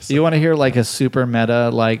You want to hear like a super meta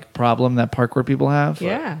like problem that parkour people have?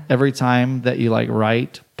 Yeah. Every time that you like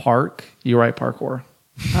write park, you write parkour.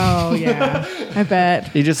 Oh, yeah. I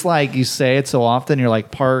bet. You just like, you say it so often, you're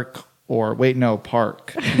like park or wait, no,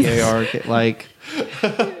 park. P-A-R-K, like.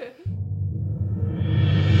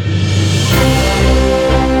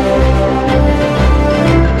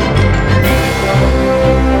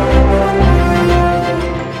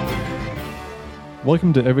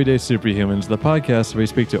 Welcome to Everyday Superhumans, the podcast where we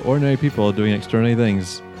speak to ordinary people doing extraordinary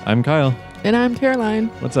things. I'm Kyle. And I'm Caroline.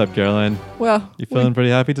 What's up, Caroline? Well, You feeling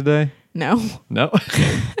pretty happy today? no. No?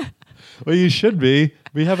 Well, you should be.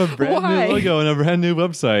 We have a brand Why? new logo and a brand new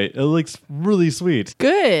website. It looks really sweet.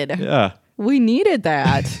 Good. Yeah. We needed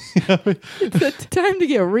that. It's time to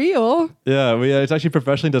get real. Yeah, it's actually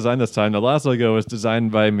professionally designed this time. The last logo was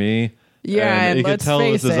designed by me. Yeah, and you can let's tell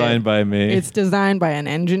it was face it, designed by me. It's designed by an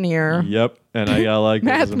engineer. Yep, and I got like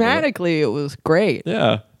Mathematically, it was great.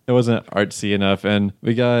 Yeah, it wasn't artsy enough. And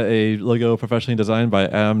we got a logo professionally designed by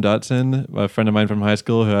Adam Dotson, a friend of mine from high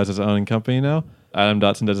school who has his own company now. Adam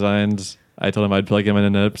Dotson Designs. I told him I'd plug him in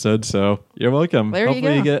an episode, so you're welcome. There you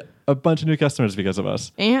Hopefully go. you get a bunch of new customers because of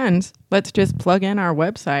us. And let's just plug in our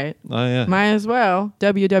website. Oh, yeah. Might as well.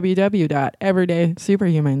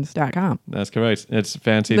 www.everydaysuperhumans.com. That's correct. It's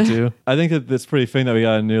fancy, too. I think that it's pretty fitting that we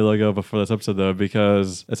got a new logo before this episode, though,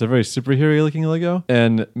 because it's a very superhero-looking logo.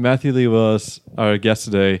 And Matthew Lee Willis, our guest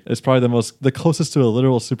today, is probably the closest to a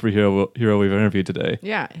literal superhero hero we've interviewed today.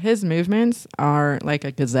 Yeah, his movements are like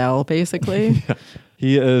a gazelle, basically.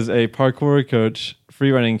 He is a parkour coach,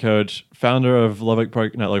 free running coach, founder of not Lubbock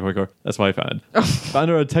Parkour, that's why I found.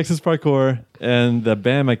 Founder of Texas Parkour and the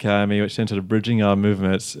BAM Academy, which stands for Bridging All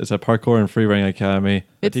Movements. It's a parkour and free running academy.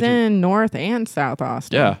 It's in North and South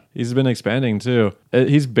Austin. Yeah, he's been expanding too.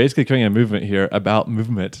 He's basically creating a movement here about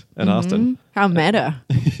movement in Austin. How meta.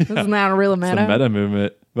 Isn't that a real It's meta? a meta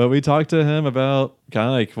movement. But we talked to him about kind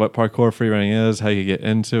of like what parkour free running is, how you get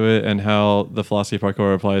into it, and how the philosophy of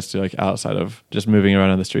parkour applies to like outside of just moving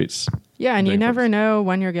around in the streets. Yeah, and you Big never flips. know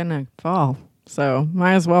when you're going to fall. So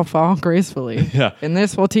might as well fall gracefully. Yeah. And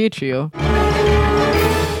this will teach you.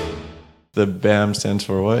 The BAM stands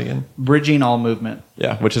for what again? Bridging all movement.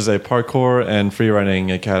 Yeah, which is a parkour and free running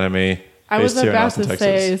academy. I was based here in about Austin, to Texas.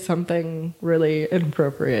 say something really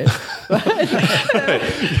inappropriate.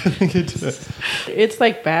 It's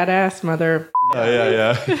like badass mother. Oh,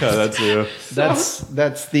 yeah, that's you. That's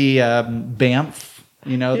the BAMF.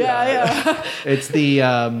 You know, Yeah. it's the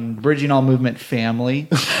Bridging All Movement family.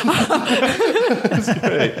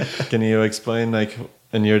 Can you explain, like,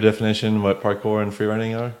 in your definition, what parkour and free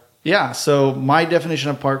running are? Yeah, so my definition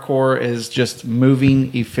of parkour is just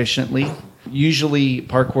moving efficiently. Usually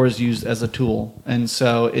parkour is used as a tool, and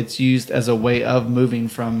so it's used as a way of moving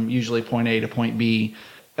from usually point A to point B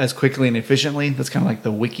as quickly and efficiently. That's kind of like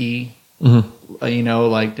the wiki,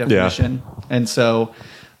 definition. And so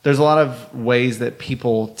there's a lot of ways that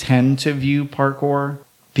people tend to view parkour.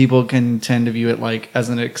 People can tend to view it like as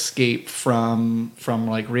an escape from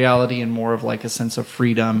like reality and more of like a sense of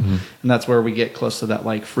freedom. And that's where we get close to that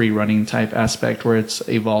like free running type aspect where it's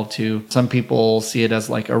evolved to. Some people see it as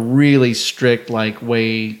like a really strict like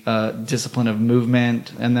way discipline of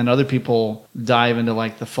movement. And then other people dive into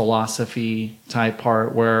like the philosophy type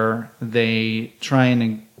part where they try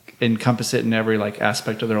and encompass it in every like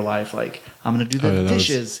aspect of their life. Like I'm going to do the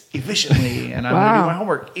dishes efficiently and I'm going to do my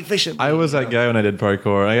homework efficiently. I was that guy when I did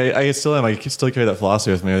parkour. I still am. I still carry that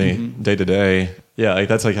philosophy with me day to day. Yeah, like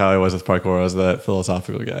that's like how I was with parkour. I was that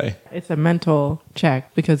philosophical guy. It's a mental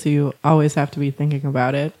check because you always have to be thinking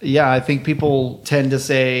about it. Yeah, I think people tend to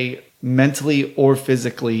say mentally or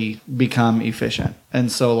physically become efficient.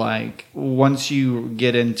 And so like once you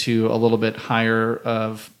get into a little bit higher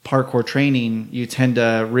of parkour training, you tend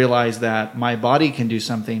to realize that my body can do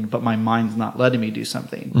something, but my mind's not letting me do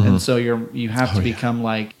something. And so you have to become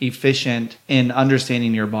like efficient in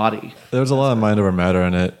understanding your body. There's a lot of mind over matter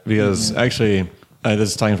in it because actually,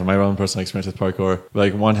 this is talking from my own personal experience with parkour.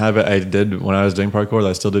 Like one habit I did when I was doing parkour that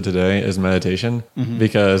I still do today is meditation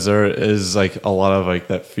because there is like a lot of like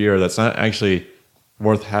that fear that's not actually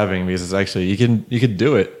worth having because it's actually you can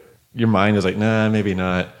do it. Your mind is like nah, maybe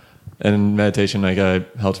not. And meditation like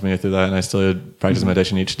helped me through that, and I still practice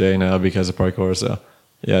meditation each day now because of parkour. So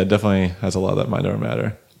yeah, it definitely has a lot of that mind over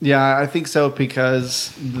matter. Yeah, I think so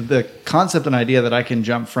because the concept and idea that I can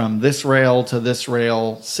jump from this rail to this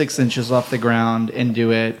rail 6 inches off the ground and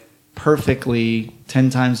do it perfectly 10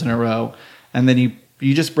 times in a row, and then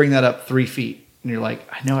you just bring that up 3 feet and you're like,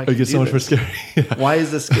 I know I can do It gets so much more this. scary. Yeah. Why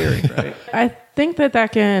is this scary, right? I think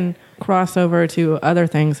that can cross over to other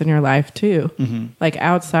things in your life too, like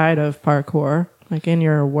outside of parkour, like in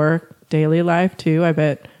your work, daily life too. I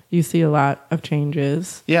bet you see a lot of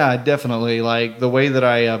changes. Yeah, definitely. Like the way that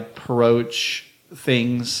I approach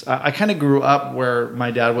things, I kind of grew up where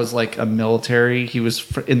my dad was like a military. He was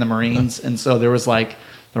in the Marines. And so there was like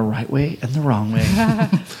the right way and the wrong way.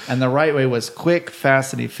 And the right way was quick,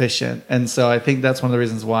 fast, and efficient. And so I think that's one of the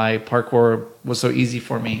reasons why parkour was so easy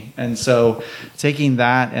for me. And so taking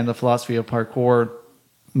that and the philosophy of parkour,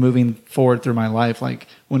 moving forward through my life, like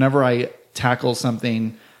whenever I tackle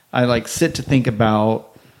something, I like sit to think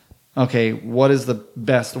about, okay, what is the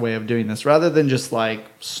best way of doing this? Rather than just like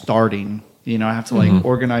starting, I have to like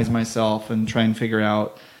organize myself and try and figure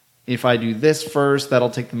out, if I do this first, that'll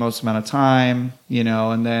take the most amount of time,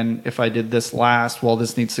 and then if I did this last, well,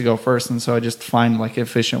 this needs to go first. And so I just find like an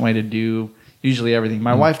efficient way to do usually everything.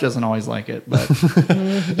 My wife doesn't always like it, but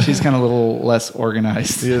she's kind of a little less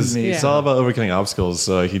organized than me. It's all about overcoming obstacles.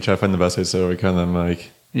 So like, you try to find the best ways to overcome them.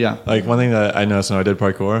 Like one thing that I noticed when I did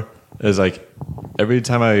parkour is like every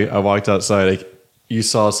time I walked outside, like you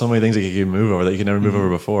saw so many things that you could move over that you could never move over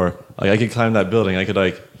before. Like I could climb that building. I could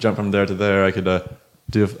like jump from there to there. I could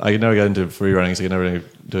never get into free running, so I could never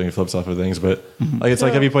do any flips off of things. But like it's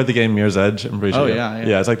like, have you played the game Mirror's Edge? I'm pretty sure.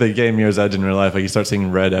 Yeah, it's like the game Mirror's Edge in real life. Like you start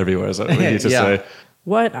seeing red everywhere. Is that what you used to say?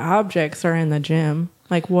 What objects are in the gym?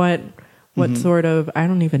 Like what sort of, I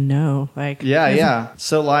don't even know. Like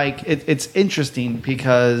So like it's interesting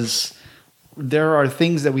because there are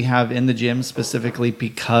things that we have in the gym specifically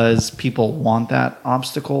because people want that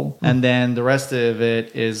obstacle. And then the rest of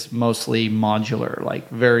it is mostly modular, like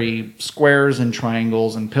very squares and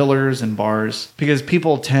triangles and pillars and bars, because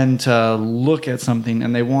people tend to look at something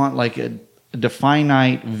and they want like a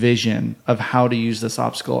definite vision of how to use this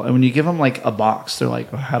obstacle. And when you give them like a box, they're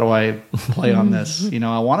like, how do I play on this?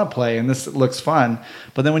 I want to play and this looks fun.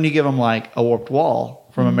 But then when you give them like a warped wall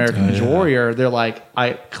from American Ninja Warrior, they're like,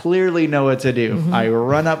 I clearly know what to do. I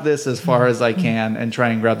run up this as far as I can and try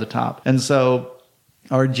and grab the top. And so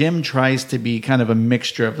our gym tries to be kind of a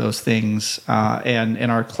mixture of those things. And in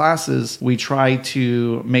our classes, we try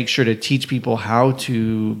to make sure to teach people how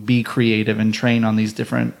to be creative and train on these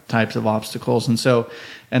different types of obstacles. And so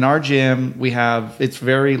in our gym, it's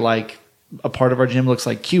very like, a part of our gym looks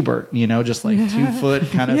like Q*bert, just like 2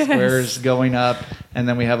 foot kind of squares going up. And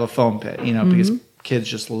then we have a foam pit, because kids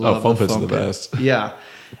just love foam the pit's foam the pit. best. Yeah.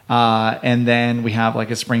 And then we have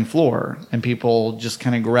like a spring floor and people just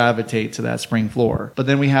kind of gravitate to that spring floor. But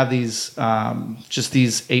then we have these, just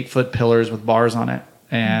these 8-foot pillars with bars on it.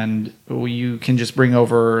 And you can just bring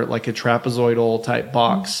over like a trapezoidal type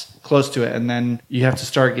box close to it. And then you have to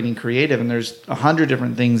start getting creative. And there's 100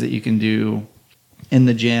 different things that you can do in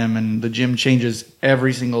the gym. And the gym changes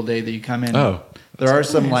every single day that you come in. There are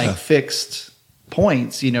some like fixed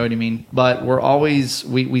points, you know what I mean? But we're always,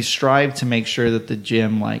 we strive to make sure that the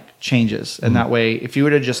gym like changes. And that way, if you were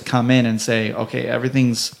to just come in and say, okay,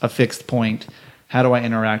 everything's a fixed point, how do I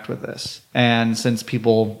interact with this? And since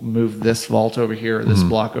people move this vault over here, or this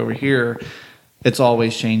block over here, it's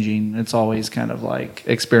always changing. It's always kind of like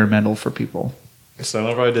experimental for people. So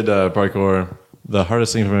whenever I did parkour, the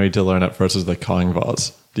hardest thing for me to learn at first is the Kong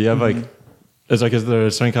vaults. Do you have is there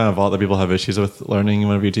a certain kind of vault that people have issues with learning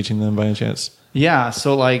whenever you're teaching them by any chance? Yeah,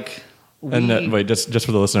 so like... just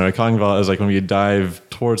for the listener, a Kong vault is like when you dive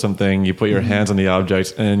towards something, you put your hands on the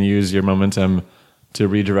object and use your momentum to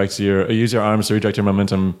use your arms to redirect your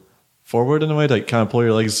momentum forward in a way to kind of pull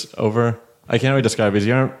your legs over. I can't really describe it because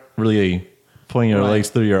you aren't really pulling your legs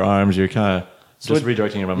through your arms. You're kind of just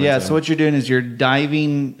redirecting your momentum. Yeah, so what you're doing is you're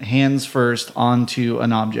diving hands first onto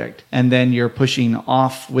an object, and then you're pushing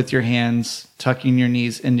off with your hands, tucking your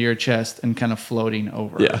knees into your chest, and kind of floating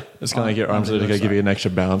over. Yeah, it's kind of like your arms are going to give you an extra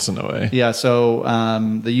bounce in a way. Yeah, so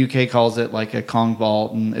the UK calls it like a Kong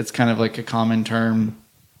vault, and it's kind of like a common term.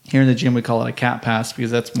 Here in the gym, we call it a cat pass because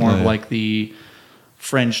that's more of like the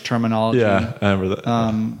French terminology. Yeah, I remember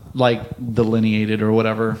that. Like delineated or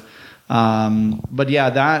whatever. But yeah,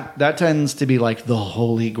 that tends to be like the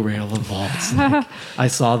holy grail of vaults. Like, I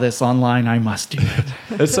saw this online, I must do it.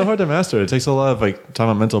 It's so hard to master. It takes a lot of like time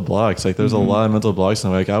on mental blocks. Like there's a lot of mental blocks,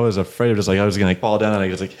 and like I was afraid of just like I was gonna fall down and I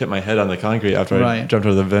just like hit my head on the concrete after I jumped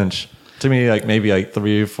over the bench. It took me like maybe like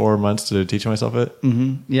 3 or 4 months to teach myself it.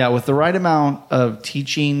 Yeah, with the right amount of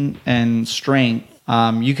teaching and strength,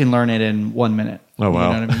 you can learn it in 1 minute. Oh wow!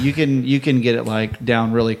 You know what I mean? You can get it like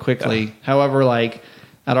down really quickly. Yeah. However, like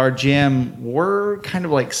at our gym, we're kind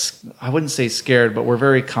of like, I wouldn't say scared, but we're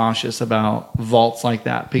very cautious about vaults like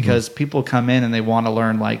that because people come in and they want to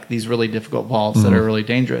learn like these really difficult vaults that are really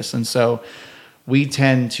dangerous. And so we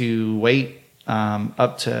tend to wait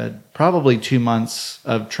up to probably 2 months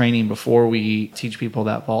of training before we teach people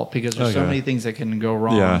that vault because there's so many things that can go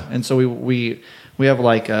wrong. Yeah. And so we have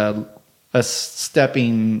like a a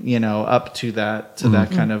stepping, up to that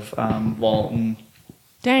kind of vault. And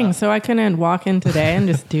Dang, so I couldn't walk in today and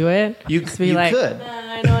just do it? You Just be you like, could.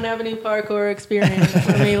 "Nah, I don't have any parkour experience.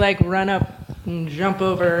 Let me like run up and jump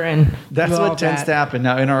over and That's do all what tends that." to happen.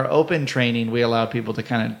 Now, in our open training, we allow people to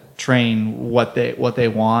kind of train what they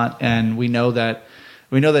want, and we know that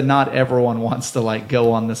not everyone wants to like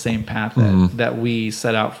go on the same path that we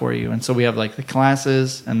set out for you. And so we have like the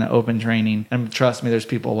classes and the open training, and trust me, there's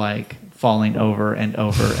people like falling over and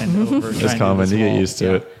over and over. It's common. You get used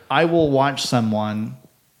to it. I will watch someone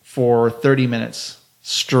for 30 minutes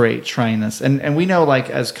straight trying this. And we know, like,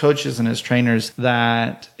 as coaches and as trainers,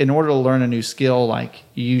 that in order to learn a new skill, like,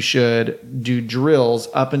 you should do drills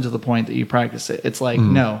up until the point that you practice it. It's like,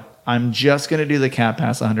 no, I'm just going to do the cat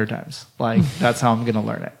pass 100 times. Like, that's how I'm going to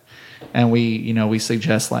learn it. And we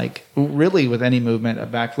suggest, like, really with any movement, a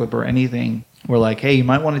backflip or anything, we're like, hey, you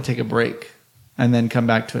might want to take a break and then come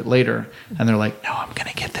back to it later. And they're like, no, I'm going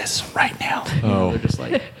to get this right now. They're just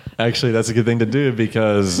like... Actually, that's a good thing to do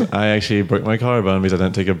because I actually broke my collarbone because I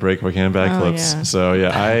didn't take a break working backflips. yeah. So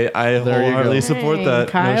yeah, I wholeheartedly support Dang, that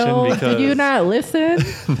Kyle, notion because did you not listen?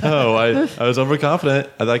 no, I was overconfident.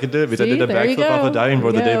 I thought I could do it because See, I did a there you backflip off go. the diving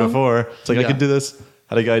board the day There you go. before. It's like I Yeah. could do this.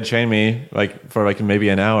 Had a guy train me for maybe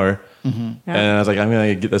an hour, and I was like, I'm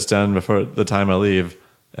gonna get this done before the time I leave.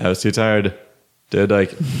 I was too tired. Did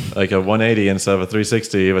like a 180 instead of a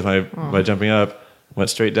 360 with my jumping up. Went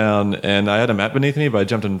straight down, and I had a mat beneath me, but I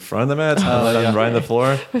jumped in front of the mat, and right on the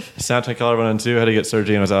floor. Snapped my collarbone in two, had to get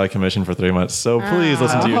surgery, and was out of commission for 3 months. So please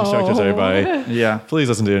listen to your instructors, everybody. Yeah. Please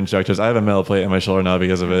listen to your instructors. I have a metal plate in my shoulder now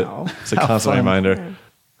because of it. It's a constant fun. reminder.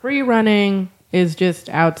 Free running is just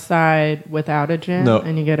outside without a gym, No.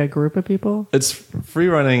 and you get a group of people. It's free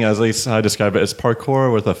running, as at least how I describe it. It's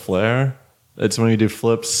parkour with a flair. It's when you do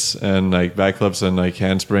flips and like backflips and like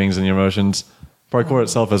handsprings and your motions. Parkour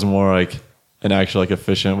itself is more like an actual like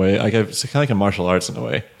efficient way. Like it's kind of like a martial arts in a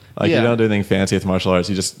way. Like Yeah. you don't do anything fancy with martial arts.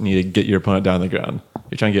 You just need to get your opponent down on the ground.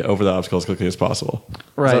 You're trying to get over the obstacle as quickly as possible.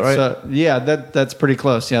 Right. Is that right? So yeah, that's pretty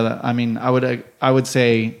close. Yeah. I mean, I would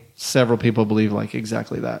say several people believe like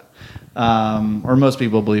exactly that, or most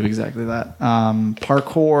people believe exactly that.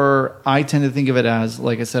 Parkour, I tend to think of it as,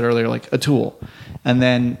 like I said earlier, like a tool, and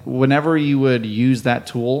then whenever you would use that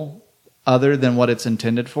tool, other than what it's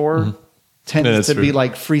intended for, tends Yeah, that's to be true.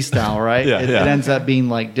 like freestyle, right? Yeah, It ends up being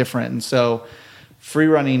like different, and so. Free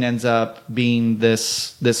running ends up being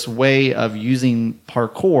this way of using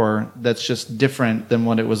parkour that's just different than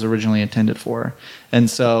what it was originally intended for. And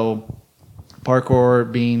so parkour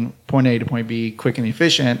being point A to point B, quick and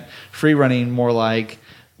efficient, free running more like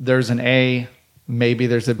there's an A, maybe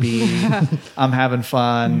there's a B, I'm having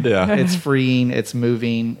fun, Yeah. it's freeing, it's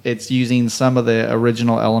moving, it's using some of the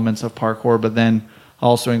original elements of parkour, but then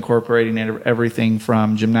also incorporating everything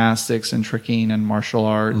from gymnastics and tricking and martial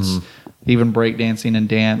arts, even breakdancing and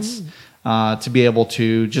dance, to be able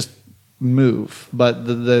to just move. But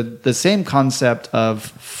the same concept of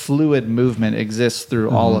fluid movement exists through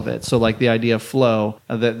all of it. So like the idea of flow,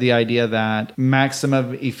 the idea that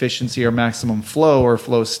maximum efficiency or maximum flow or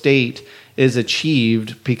flow state is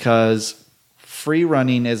achieved because free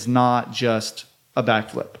running is not just a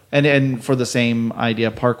backflip. And for the same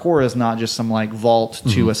idea, parkour is not just some like vault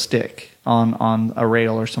to a stick on a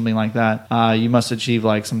rail or something like that. You must achieve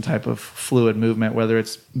like some type of fluid movement, whether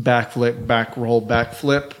it's backflip, back roll,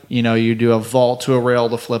 backflip. You do a vault to a rail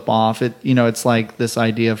to flip off. It's like this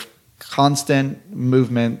idea of constant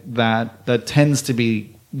movement that tends to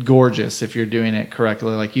be gorgeous if you're doing it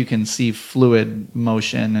correctly. Like you can see fluid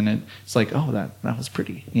motion, and it's like, oh, that was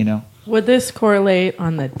pretty. Would this correlate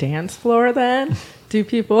on the dance floor then? Do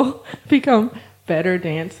people become better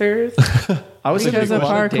dancers I was because of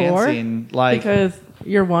parkour? dancing, like Because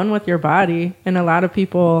you're one with your body, and a lot of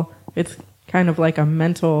people, it's kind of like a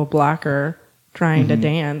mental blocker trying to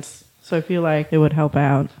dance. So I feel like it would help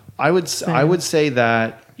out. I would say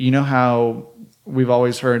that, how we've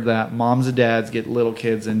always heard that moms and dads get little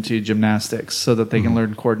kids into gymnastics so that they can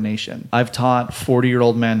learn coordination. I've taught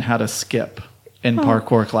 40-year-old men how to skip in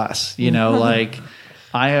parkour class. Like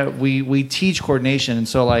we teach coordination, and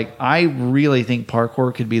so like I really think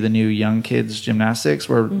parkour could be the new young kids gymnastics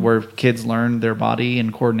where kids learn their body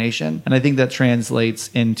and coordination, and I think that translates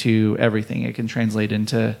into everything. It can translate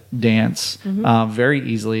into dance very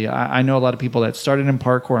easily. I know a lot of people that started in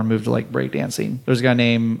parkour and moved to like breakdancing. There's a guy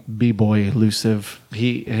named B-Boy Elusive.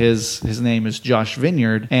 His name is Josh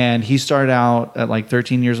Vineyard, and he started out at like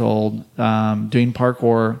 13 years old doing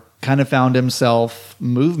parkour kind of found himself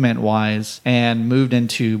movement wise and moved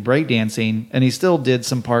into breakdancing. And he still did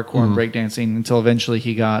some parkour and breakdancing until eventually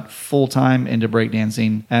he got full time into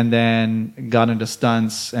breakdancing and then got into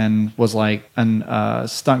stunts and was like a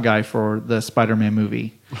stunt guy for the Spider-Man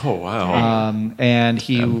movie. Oh, wow. And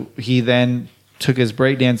he then took his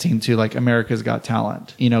breakdancing to like America's Got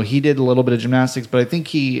Talent. You know, he did a little bit of gymnastics, but I think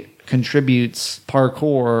he contributes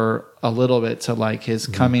parkour a little bit to like his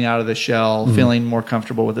coming out of the shell, feeling more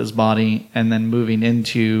comfortable with his body, and then moving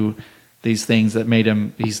into these things that made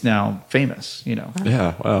him, he's now famous, you know.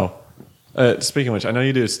 Yeah, wow. Speaking of which, I know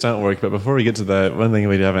you do stunt work, but before we get to that, one thing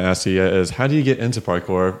we haven't asked you yet is how do you get into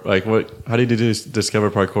parkour? Like, how did you discover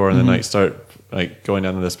parkour and then like start like going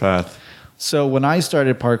down this path? So when I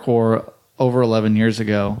started parkour over 11 years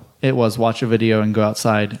ago, it was watch a video and go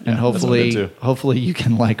outside, and hopefully you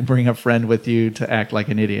can like bring a friend with you to act like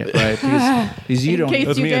an idiot, right? Because you In don't. case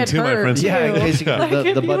That's you me and get two of my hurt, friends. Yeah, in case you Like, the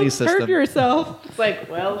if buddy you system. hurt yourself, it's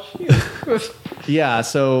like, well, shoot. Yeah,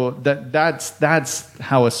 so that's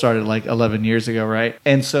how it started like 11 years ago, right?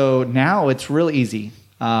 And so now it's real easy.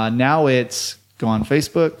 Now it's go on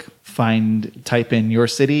Facebook, type in your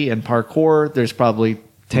city and parkour. There's probably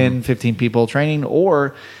 10, 15 people training,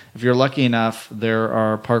 or if you're lucky enough, there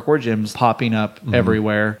are parkour gyms popping up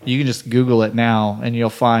everywhere. You can just Google it now and you'll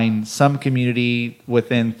find some community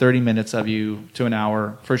within 30 minutes of you to an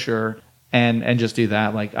hour for sure. And just do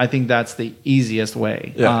that. Like, I think that's the easiest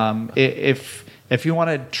way. Yeah. If you want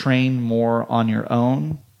to train more on your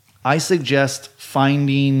own, I suggest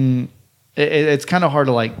finding, it's kind of hard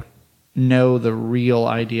to like know the real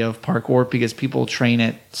idea of parkour because people train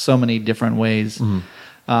it so many different ways.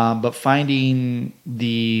 But finding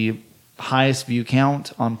the highest view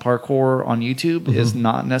count on parkour on YouTube is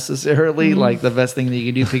not necessarily like the best thing that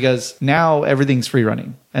you can do because now everything's free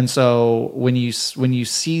running. And so when you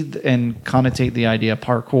see and connotate the idea of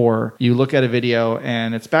parkour, you look at a video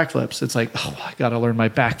and it's backflips. It's like, oh, I got to learn my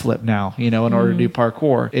backflip now, you know, in order to do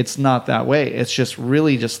parkour. It's not that way. It's just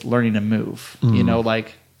really just learning to move, you know,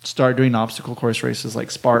 like start doing obstacle course races like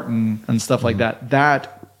Spartan and stuff like that.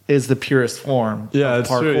 That is the purest form of it's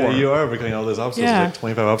parkour. true. You are overcoming all those obstacles. Yeah. Like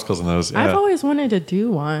 25 obstacles in those. Yeah. I've always wanted to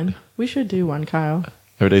do one. We should do one, Kyle.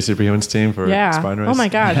 Everyday Superhumans team for Yeah. spine race. Oh my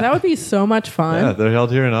gosh, that would be so much Yeah, fun. they're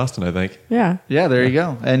held here in Austin, I think. Yeah. Yeah, there you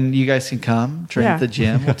go. And you guys can come train Yeah. at the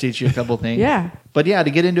gym. We'll teach you a couple things. Yeah. But yeah,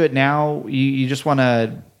 to get into it now, you just want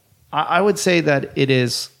to, I would say that it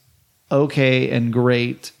is okay and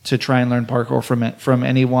great to try and learn parkour from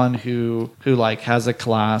anyone who like has a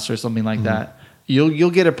class or something like that.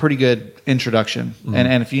 You'll get a pretty good introduction.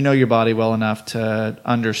 And if you know your body well enough to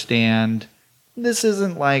understand this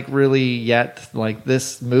isn't like really yet, like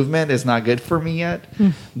this movement is not good for me yet,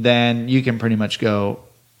 then you can pretty much go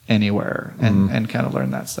anywhere and kind of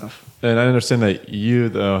learn that stuff. And I understand that you,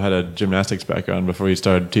 though, had a gymnastics background before you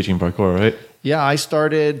started teaching parkour, right? Yeah, I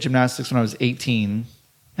started gymnastics when I was 18.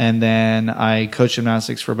 And then I coached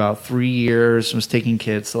gymnastics for about 3 years. Was taking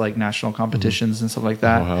kids to like national competitions and stuff like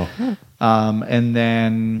that. Oh, wow. And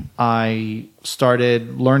then I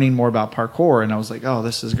started learning more about parkour, and I was like, "Oh,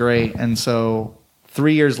 this is great!" And so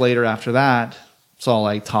 3 years later, after that, it's all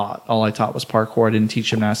I taught. All I taught was parkour. I didn't teach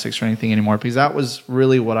gymnastics or anything anymore because that was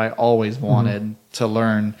really what I always wanted to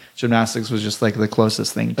learn. Gymnastics was just like the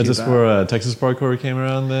closest thing to Is this that. where Texas parkour came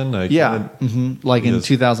around then? Like, Yeah, like in Yes.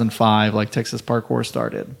 2005, like Texas parkour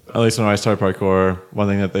started. At least when I started parkour, one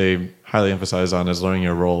thing that they highly emphasize on is learning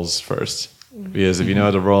your rolls first. Because if you know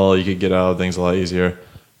how to roll, you could get out of things a lot easier.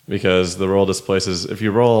 Because the roll displaces, if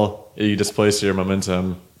you roll, you displace your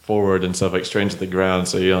momentum forward and stuff like straight into the ground,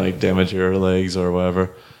 so you don't like damage your legs or whatever.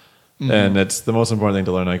 And it's the most important thing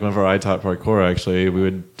to learn. Like whenever I taught parkour, actually, we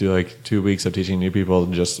would do like 2 weeks of teaching new people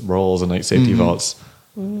just rolls and like safety vaults.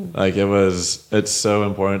 Like it's so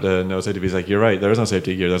important to know safety. Because like you're right, there is no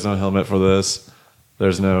safety gear. There's no helmet for this.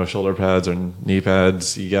 There's no shoulder pads or knee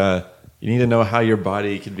pads. You need to know how your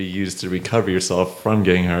body can be used to recover yourself from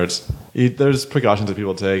getting hurt. There's precautions that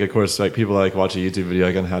people take. Of course, like people like watch a YouTube video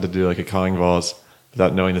like on how to do like a Kong vault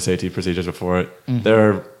without knowing the safety procedures before it.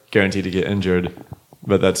 They're guaranteed to get injured,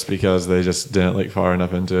 but that's because they just didn't look far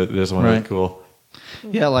enough into it. They just want to look cool.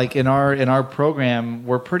 Yeah, like in our program,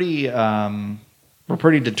 we're pretty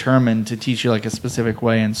determined to teach you like a specific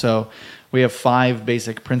way, and so we have 5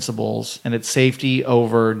 basic principles, and it's safety,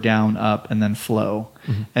 over, down, up, and then flow.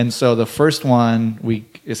 And so the first one we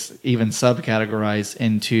is even subcategorized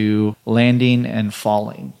into landing and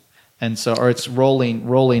falling. And so, or it's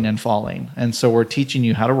rolling and falling. And so we're teaching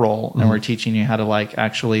you how to roll, and we're teaching you how to like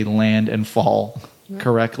actually land and fall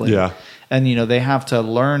correctly. Yeah. And, they have to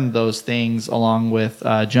learn those things along with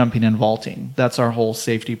jumping and vaulting. That's our whole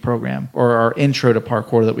safety program, or our intro to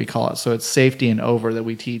parkour that we call it. So it's safety and over that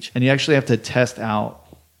we teach. And you actually have to test out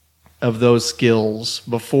of those skills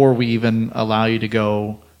before we even allow you to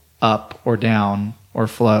go up or down or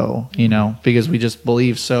flow, because we just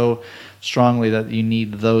believe so strongly that you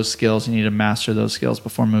need those skills. You need to master those skills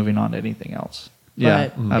before moving on to anything else. Yeah, But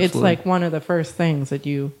absolutely. it's like one of the first things that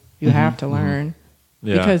you have to learn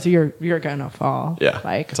Yeah. because you're gonna fall. Yeah,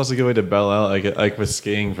 Like it's also a good way to bail out. Like with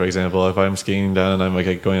skiing, for example, if I'm skiing down and I'm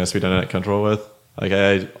like going at speed I'm not control with, like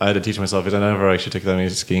I had to teach myself because I never actually took that many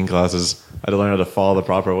skiing classes. I had to learn how to fall the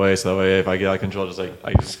proper way, so that way if I get out of control,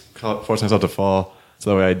 I just force myself to fall, so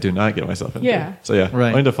that way I do not get myself into. Yeah. So yeah, Right.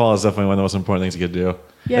 learning to fall is definitely one of the most important things you could do.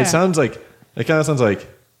 Yeah. It kind of sounds like.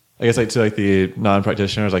 I guess like to like the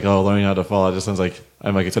non-practitioners, like learning how to fall, it just sounds like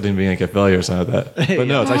I'm like expecting being like a failure or something like that. But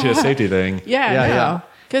no, it's actually a safety thing. yeah, Yeah, no. yeah.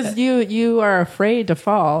 Because you are afraid to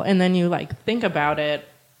fall, and then you like think about it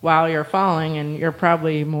while you're falling, and you're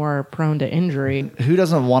probably more prone to injury. Who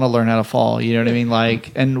doesn't want to learn how to fall? You know what I mean?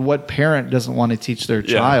 Like, and what parent doesn't want to teach their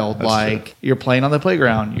Yeah, child? that's Like, true. you're playing on the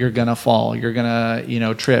playground, you're gonna fall, you're gonna,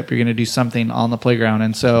 trip, you're gonna do something on the playground.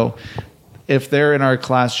 And so, if they're in our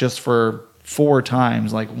class just for 4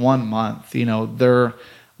 times, like 1 month, they're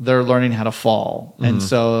learning how to fall, and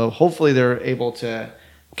so hopefully they're able to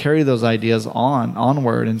carry those ideas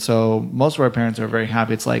onward. And so most of our parents are very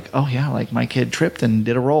happy. It's like, oh yeah, like my kid tripped and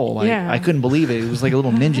did a roll. Like Yeah. I couldn't believe it. It was like a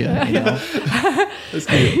little ninja.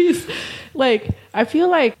 Like, I feel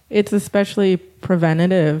like it's especially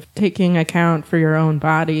preventative, taking account for your own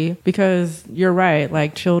body, because you're right.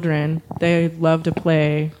 Like children, they love to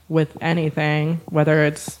play with anything, whether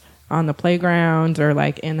it's on the playground or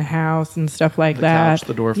like in the house and stuff like The that. couch,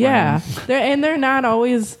 the door frame. Yeah. They're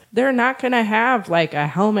not going to have like a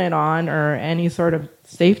helmet on or any sort of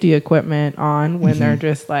safety equipment on when they're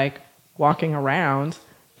just like walking around.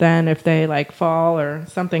 Then if they like fall or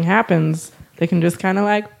something happens, they can just kind of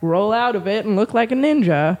like roll out of it and look like a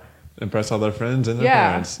ninja. Impress all their friends and their Yeah.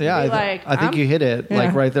 parents. Yeah, Be I like, think I'm- you hit it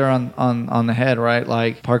like Yeah. right there on the head, right?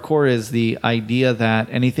 Like parkour is the idea that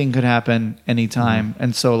anything could happen anytime.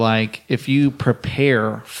 And so like if you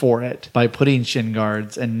prepare for it by putting shin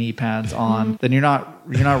guards and knee pads on, then you're not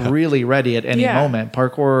really ready at any Yeah. moment.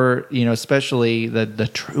 Parkour, especially the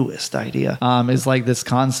truest idea, is like this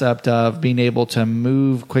concept of being able to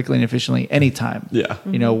move quickly and efficiently anytime. Yeah.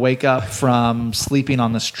 Wake up from sleeping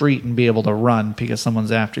on the street and be able to run because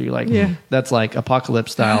someone's after you. Like Yeah. that's like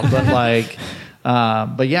apocalypse style, but like,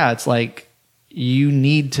 but yeah, it's like you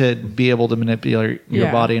need to be able to manipulate your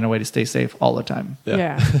Yeah. body in a way to stay safe all the time.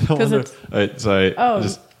 Yeah. I 'Cause wonder, it's- right, sorry. Oh,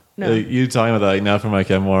 just, no. you talking about that like, now from like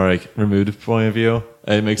a more like removed point of view.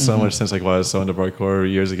 It makes so much sense like why I was so into parkour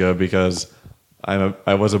years ago, because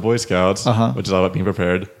I was a Boy Scout, Uh-huh. which is all about being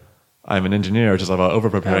prepared. I'm an engineer, which is all about over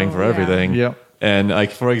preparing Oh, for yeah. everything. Yep. And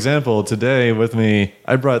like for example, today with me,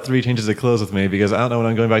 I brought 3 changes of clothes with me because I don't know when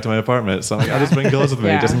I'm going back to my apartment. So I'm like, I'll just bring clothes with me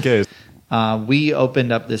Yeah. just in case. We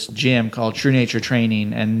opened up this gym called True Nature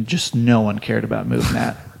Training, and just no one cared about moving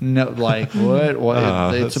that. No, like what?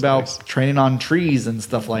 It's that's about nice. training on trees and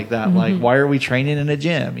stuff like that. Like, why are we training in a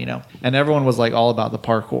gym? And everyone was like all about the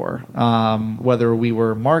parkour, whether we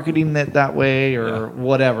were marketing it that way or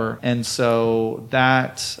whatever. And so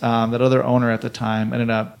that other owner at the time ended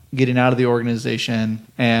up getting out of the organization,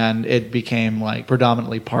 and it became like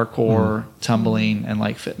predominantly parkour, tumbling, and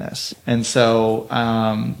like fitness. And so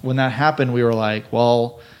when that happened, we were like,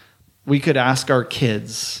 well, we could ask our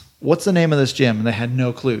kids, what's the name of this gym? And they had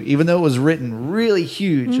no clue. Even though it was written really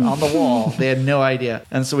huge on the wall, they had no idea.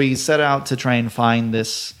 And so we set out to try and find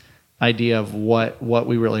this idea of what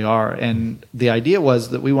we really are. And the idea was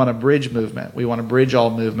that we want to bridge movement. We want to bridge all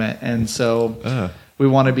movement. And so we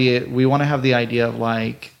want to have the idea of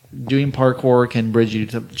like doing parkour can bridge you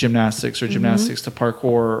to gymnastics, or gymnastics to parkour,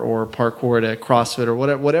 or parkour to CrossFit, or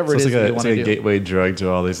whatever So it it's is like that a, you it's want like to a do. gateway drug to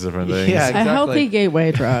all these different things. Yeah, A exactly. healthy gateway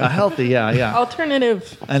A drug. healthy, yeah.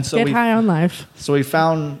 Alternative. And so Get we high on life. So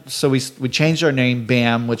we changed our name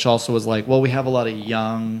BAM, which also was like, well, we have a lot of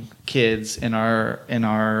young kids in our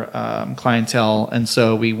clientele, and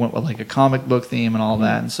so we went with like a comic book theme and all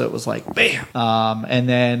that, and so it was like BAM. And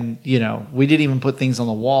then we didn't even put things on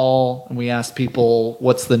the wall, and we asked people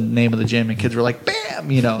what's the name of the gym, and kids were like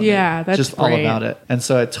BAM. Yeah, that's just all great. about it, and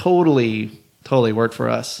so it totally worked for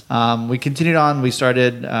us. We continued on. We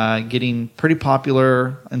started getting pretty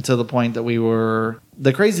popular until the point that we were.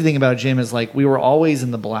 The crazy thing about gym is like we were always in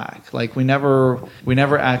the black. Like we never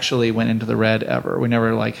actually went into the red ever. We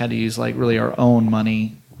never like had to use like really our own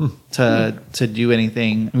money to do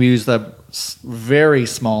anything. We used a very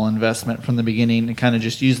small investment from the beginning and kind of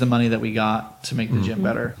just use the money that we got to make the gym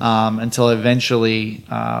better, until eventually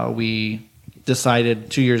we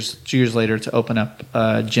decided 2 years later to open up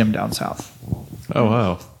a gym down south. Oh,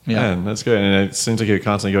 wow. Yeah. Man, that's good. And it seems like you're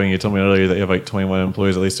constantly going. You told me earlier that you have like 21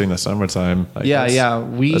 employees, at least during the summertime. That's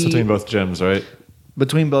between both gyms, right?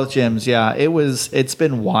 Between both gyms, yeah. It's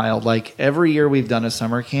been wild. Like every year we've done a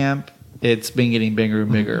summer camp, it's been getting bigger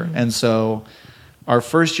and bigger. And so our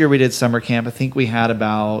first year we did summer camp, I think we had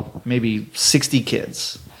about maybe 60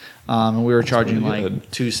 kids. And we were charging like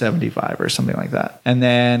 $275 or something like that. And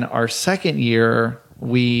then our second year,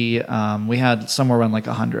 we had somewhere around like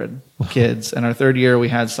 100 kids. And our third year, we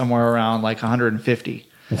had somewhere around like 150.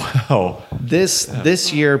 Wow.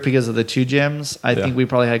 This year, because of the two gyms, I think we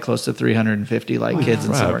probably had close to 350 kids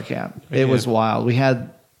in summer camp. It was wild. We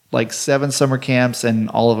had like 7 summer camps, and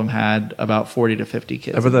all of them had about 40 to 50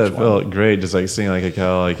 kids. I bet that felt great, just like seeing like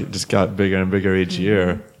how like it just got bigger and bigger each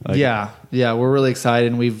year. Like, yeah, we're really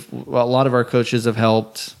excited. And a lot of our coaches have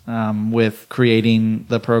helped with creating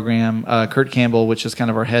the program. Kurt Campbell, which is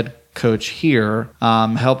kind of our head coach here,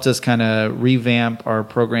 helped us kind of revamp our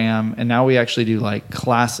program, and now we actually do like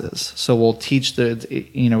classes. So we'll teach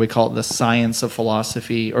we call it the science of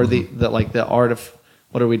philosophy, or the art of,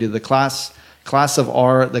 what do we do? The class of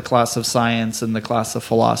art, the class of science, and the class of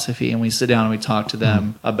philosophy. And we sit down and we talk to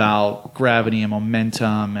them about gravity and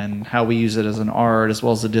momentum and how we use it as an art as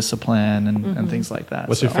well as a discipline and things like that.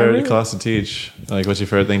 What's your favorite class to teach? Like, what's your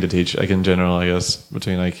favorite thing to teach? Like in general, I guess,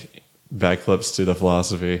 between like backflips to the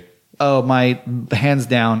philosophy. Oh, my hands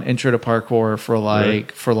down intro to parkour for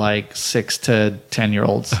like 6 to 10 year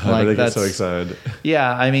olds. Like they get so excited.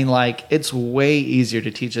 Yeah, I mean, like it's way easier to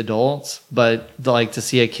teach adults, but like to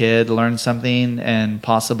see a kid learn something and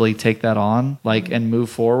possibly take that on, like and move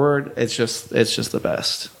forward, it's just the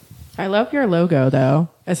best. I love your logo though,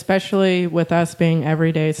 especially with us being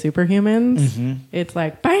everyday superhumans. It's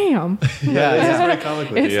like bam. It's very comic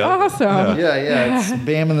with It's awesome. Yeah. It's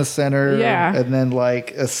BAM in the center. Yeah. And then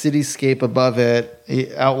like a cityscape above it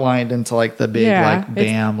outlined into like the big like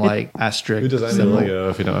BAM asterisk. Who designed the logo,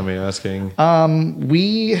 if you don't mind me asking?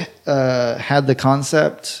 We had the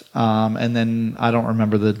concept, and then I don't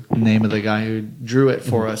remember the name of the guy who drew it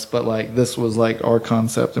for us, but like this was like our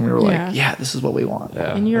concept, and we were like, yeah, this is what we want.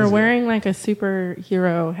 Yeah. And you're wearing like a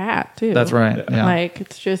superhero hat too. That's right. Yeah. Like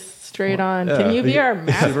it's just straight on. Can you be our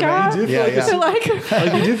mascot? You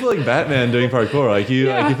do feel like Batman doing parkour. Like you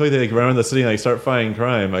feel like they like run around the city and like start fighting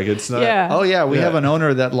crime. Like it's not. Yeah. Oh yeah, we have an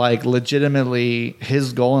owner that like legitimately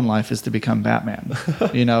his goal in life is to become Batman.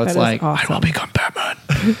 You know, it's like awesome. I will become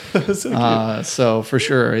Batman. So for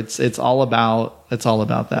sure, it's all about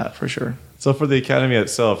that for sure. So for the academy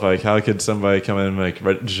itself, like how could somebody come in and like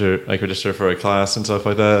register for a class and stuff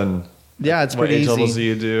like that? And yeah, it's what pretty age levels easy. do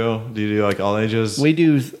you do? Do you do like all ages?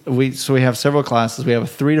 So we have several classes. We have a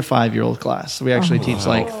 3 to 5 year old class. So we actually teach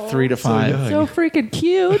like 3 to 5. young. So freaking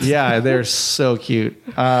cute. Yeah, they're so cute.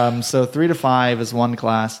 So 3 to 5 is one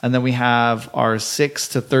class, and then we have our 6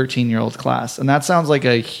 to 13-year-old class, and that sounds like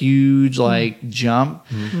a huge like jump.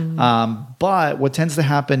 But what tends to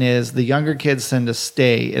happen is the younger kids tend to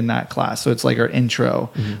stay in that class, so it's like our intro,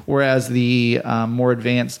 whereas the more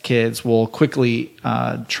advanced kids will quickly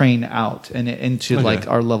train out and into like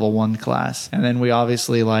our level 1 class, and then we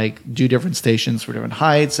obviously like do different stations for different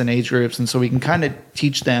heights and age groups, and so we can kind of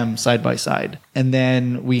teach them side by side. And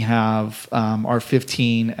then we have our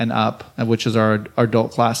 15 and up, which is our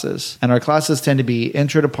adult classes. And our classes tend to be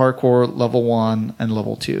intro to parkour, level 1 and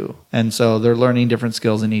level 2. And so they're learning different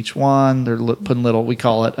skills in each one. They're putting little, we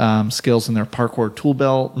call it skills in their parkour tool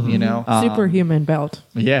belt, you know. Superhuman belt.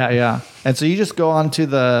 Yeah. And so you just go onto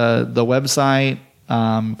the website,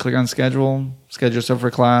 click on schedule yourself for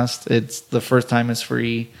class. It's the first time is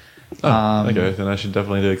free. Okay, then I should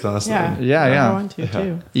definitely do a class then. Yeah. I want to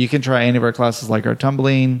too. You can try any of our classes like our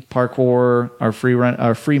tumbling, parkour, our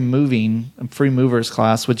free movers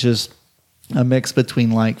class, which is a mix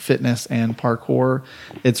between like fitness and parkour.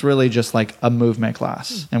 It's really just like a movement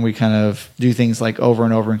class, and we kind of do things like over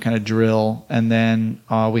and over and kind of drill. And then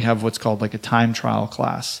we have what's called like a time trial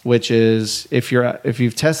class, which is if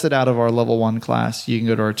you've tested out of our level 1 class, you can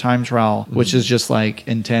go to our time trial, which is just like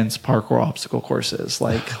intense parkour obstacle courses,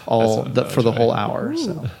 like for the whole hour.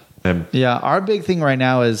 So. Yeah, our big thing right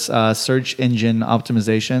now is search engine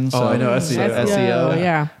optimization. So I know SEO.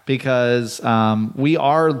 Yeah. Because we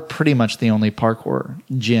are pretty much the only parkour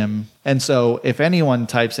gym. And so if anyone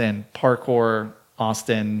types in parkour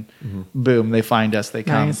Austin, boom, they find us, they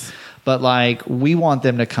come. Nice. But like we want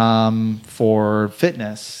them to come for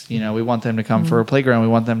fitness, you know, we want them to come for a playground, we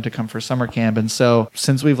want them to come for summer camp. And so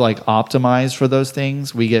since we've like optimized for those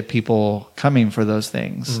things, we get people coming for those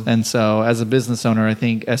things. And so as a business owner, I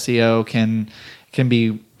think SEO can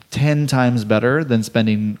be 10 times better than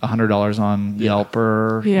spending $100 on Yelp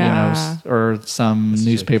or you know or some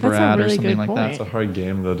newspaper That's a ad or really something good like that. point. It's a hard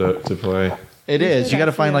game though to play. It is. You got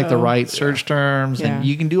to find like the SEO. right search terms, and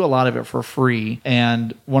you can do a lot of it for free.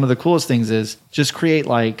 And one of the coolest things is just create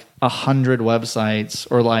like 100 websites,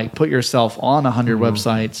 or like put yourself on 100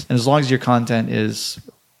 websites, and as long as your content is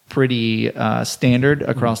pretty standard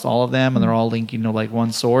across all of them, and they're all linking to like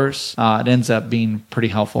one source, it ends up being pretty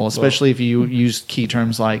helpful, especially if you use key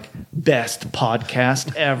terms like best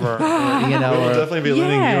podcast ever, or, you know, We'll or, definitely be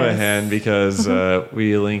lending you a Yes. hand because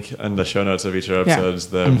we link in the show notes of each of our episodes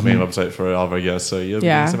the main website for all of our guests. So you'll be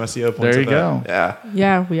getting some SEO points. There you with that. go. Yeah.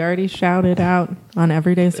 Yeah, we already shouted out on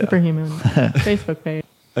Everyday Superhuman Facebook page.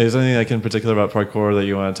 Is there anything like in particular about parkour that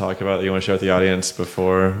you want to talk about, that you want to share with the audience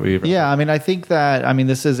before we? Yeah, I mean, I think that, I mean,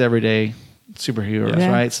 this is everyday superheroes, Yeah.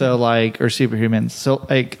 right? So like, or superhumans. So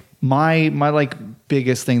like my like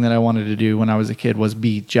biggest thing that I wanted to do when I was a kid was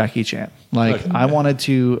be Jackie Chan. Like I wanted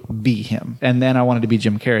to be him, and then I wanted to be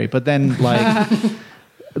Jim Carrey. But then like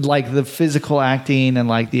like the physical acting and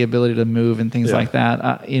like the ability to move and things like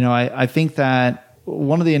that, you know, I think that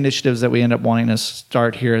one of the initiatives that we end up wanting to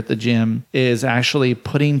start here at the gym is actually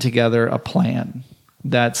putting together a plan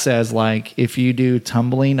that says like, if you do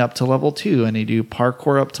tumbling up to level 2 and you do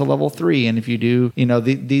parkour up to level 3, and if you do, you know,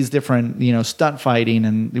 these different, you know, stunt fighting,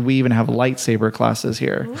 and we even have lightsaber classes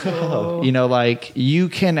here, you know, like you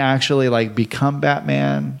can actually like become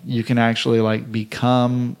Batman, you can actually like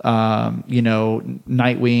become, you know,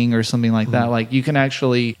 Nightwing or something like that. Like you can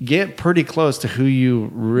actually get pretty close to who you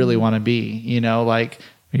really want to be, you know, like,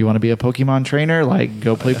 you want to be a Pokemon trainer? Like,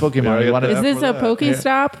 go play Pokemon. You want Is to, this a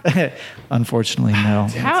Pokestop? unfortunately, no.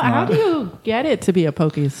 How do you get it to be a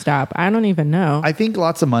Pokestop? I don't even know. I think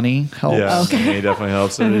lots of money helps. Yeah, it definitely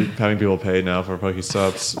helps. Having people pay now for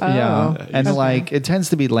Pokestops. Yeah, Oh, and okay. like it tends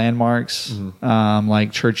to be landmarks,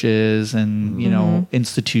 like churches and you know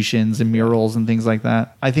institutions and murals and things like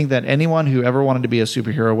that. I think that anyone who ever wanted to be a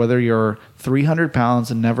superhero, whether you're 300 pounds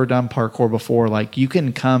and never done parkour before, like you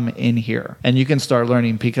can come in here and you can start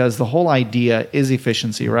learning, because the whole idea is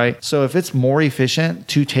efficiency, right? So if it's more efficient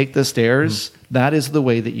to take the stairs, that is the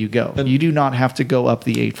way that you go. You do not have to go up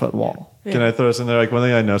the 8-foot wall. Can I throw this in there? Like one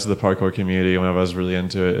thing I noticed with the parkour community when I was really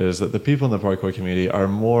into it is that the people in the parkour community are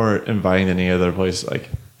more inviting than any other place. Like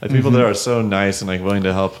people there are so nice and like willing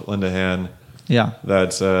to help lend a hand. Yeah.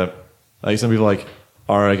 That's like some people like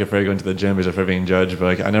are like afraid of going to the gym because they're afraid of being judged, but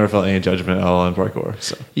like I never felt any judgment at all in parkour.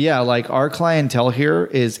 So Yeah, like our clientele here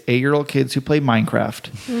is 8-year-old kids who play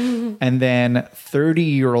Minecraft, and then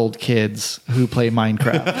 30-year-old kids who play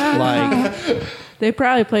Minecraft. Like They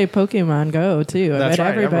probably play Pokemon Go too. I That's bet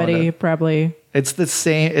right, everyone everybody did. probably. it's the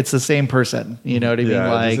same person. You know what I mean?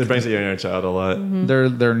 yeah, Like it brings out your inner child a lot. they're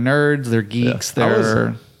nerds, they're geeks,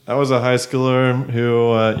 they're I was a high schooler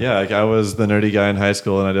who, like I was the nerdy guy in high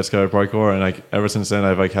school, and I discovered parkour, and like ever since then,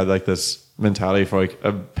 I've like had like this mentality for like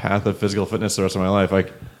a path of physical fitness the rest of my life.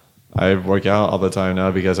 Like I work out all the time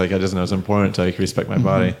now because like I just know it's important to like respect my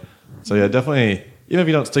body. So yeah, definitely. Even if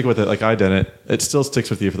you don't stick with it, like I didn't, it still sticks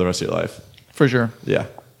with you for the rest of your life. for sure. Yeah.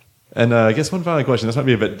 And I guess one final question. This might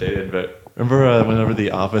be a bit dated, but remember whenever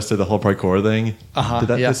The Office did the whole parkour thing? Did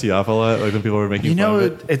that yeah. piss you off a lot? Like when people were making You fun know,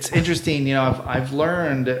 of it? it's interesting. You know, I've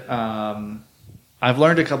learned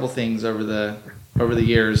a couple things over the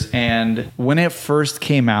years, and when it first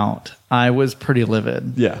came out, I was pretty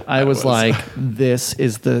livid. Yeah, I I was was. like,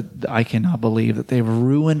 I cannot believe that they've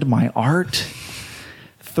ruined my art.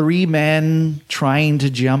 3 men trying to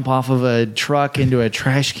jump off of a truck into a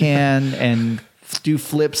trash can and do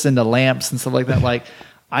flips into lamps and stuff like that. Like,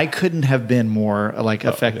 I couldn't have been more like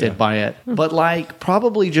affected by it. But like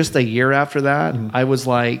probably just a year after that, I was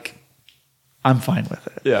like, I'm fine with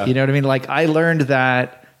it. Yeah. You know what I mean? Like I learned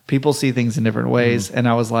that people see things in different ways. And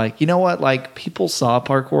I was like, you know what? Like people saw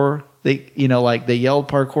parkour. They, you know, like they yelled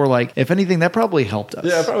parkour. Like if anything, that probably helped us.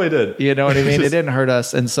 Yeah, it probably did. You know what I mean? It didn't hurt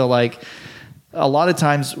us. And so like a lot of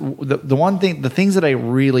times the things that I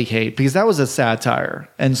really hate, because that was a satire.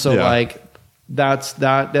 And so Yeah. like that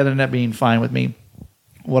ended up being fine with me.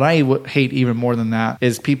 What I hate even more than that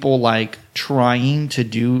is people like trying to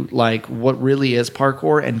do like what really is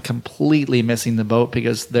parkour and completely missing the boat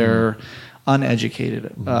because they're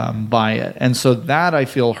uneducated by it. And so that I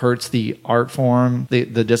feel hurts the art form, the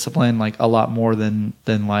discipline, like a lot more than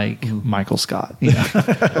like Michael Scott. You know?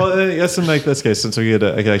 Well, I guess in like this case, since I could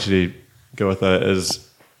actually go with that is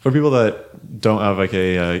for people that don't have like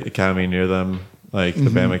a academy near them, like the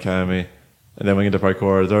BAM Academy, and then we get to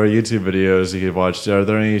parkour. There are YouTube videos you could watch. Are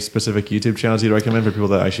there any specific YouTube channels you'd recommend for people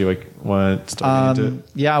that actually like want to start into it?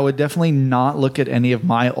 Yeah, I would definitely not look at any of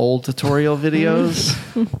my old tutorial videos.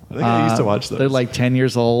 I think I used to watch those. They're like 10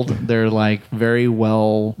 years old. They're like they're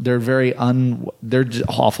just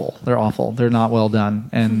awful. They're awful. They're not well done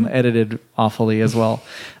and edited awfully as well.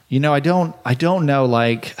 You know, I don't know,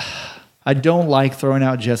 like, I don't like throwing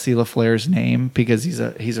out Jesse LaFleur's name because he's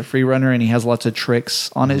a free runner and he has lots of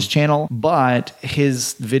tricks on his channel, but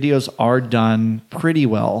his videos are done pretty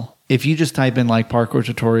well. If you just type in like parkour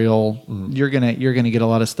tutorial, you're gonna get a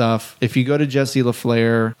lot of stuff. If you go to Jesse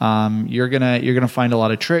LaFleur, you're gonna find a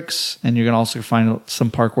lot of tricks, and you're gonna also find some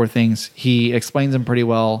parkour things. He explains them pretty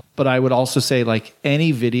well. But I would also say, like,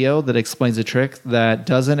 any video that explains a trick that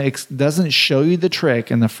doesn't show you the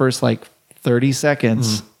trick in the first like 30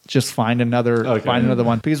 seconds. Just find another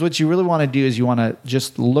one, because what you really want to do is you want to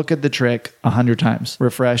just look at the trick 100 times,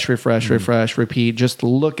 refresh, repeat. Just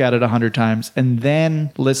look at it 100 times, and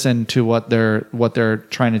then listen to what they're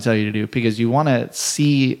trying to tell you to do, because you want to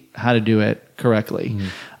see how to do it correctly.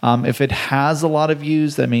 If it has a lot of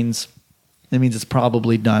views, that means it's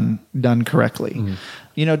probably done correctly.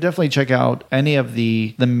 You know, definitely check out any of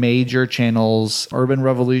the major channels: Urban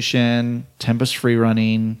Revolution, Tempest Free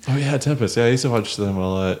Running. Oh yeah, Tempest. Yeah, I used to watch them a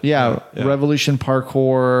lot. Yeah. Revolution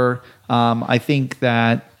Parkour. I think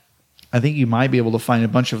you might be able to find a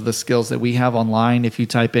bunch of the skills that we have online. If you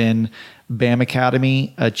type in BAM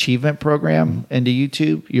Academy Achievement Program into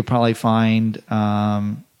YouTube, you'll probably find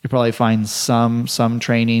some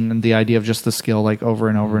training and the idea of just the skill like over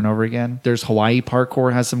and over and over again. There's Hawaii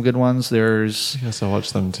Parkour has some good ones. There's Yes, I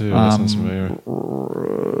watched them too. That sounds familiar.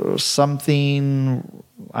 Something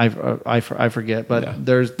I forget, but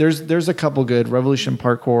there's a couple good Revolution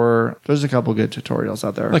Parkour. There's a couple good tutorials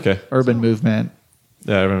out there. Okay. Urban Movement.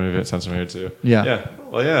 Yeah, Urban Movement sounds familiar too. Yeah. Yeah.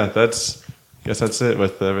 Well, yeah. I guess that's it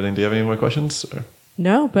with everything. Do you have any more questions? Or?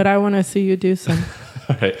 No, but I want to see you do some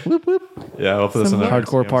All right. Whoop whoop. Yeah, I'll put this in Some there.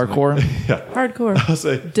 hardcore parkour. Yeah. hardcore. I'll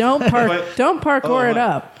say. Don't parkour it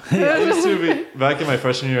up. I used to be back in my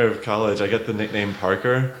freshman year of college. I get the nickname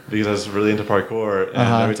Parker because I was really into parkour, and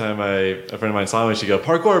every time a friend of mine saw me, she'd go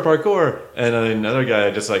parkour, and then another guy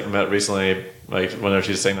I just like met recently, like whenever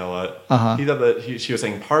she's saying that a lot, he thought that she was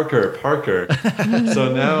saying Parker.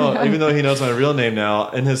 So now, even though he knows my real name now,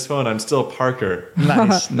 in his phone I'm still Parker.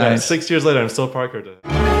 Nice. Yeah, 6 years later, I'm still Parker.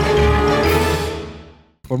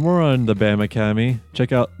 For more on the BAM Academy,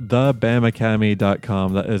 check out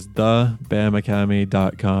thebamacademy.com. That is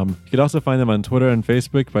thebamacademy.com. You can also find them on Twitter and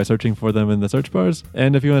Facebook by searching for them in the search bars.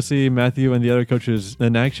 And if you want to see Matthew and the other coaches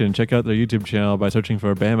in action, check out their YouTube channel by searching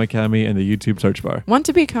for BAM Academy in the YouTube search bar. Want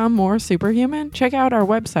to become more superhuman? Check out our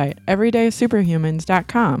website,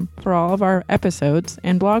 everydaysuperhumans.com, for all of our episodes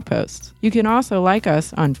and blog posts. You can also like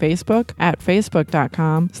us on Facebook at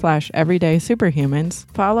facebook.com/everydaysuperhumans.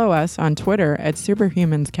 Follow us on Twitter at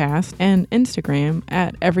superhumanscast and Instagram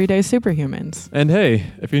at everydaysuperhumans. And hey,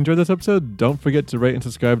 if you enjoyed this episode, don't forget to rate and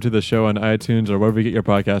subscribe to the show on iTunes or wherever you get your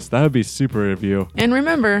podcasts. That would be super of you. And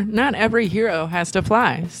remember, not every hero has to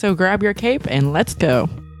fly, so grab your cape and let's go.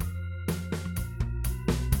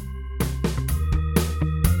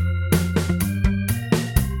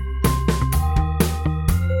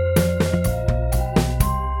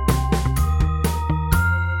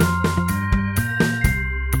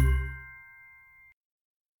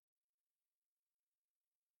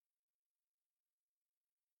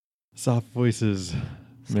 Soft voices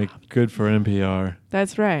make good for NPR.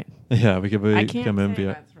 That's right. Yeah, we could I can't become say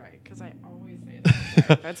NPR. that's right because I always say that's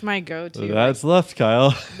right. That's my go-to. That's left,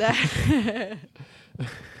 Kyle.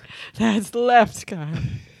 That's left, Kyle.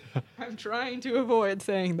 I'm trying to avoid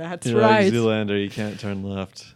saying that's You're right. like Zoolander, you can't turn left.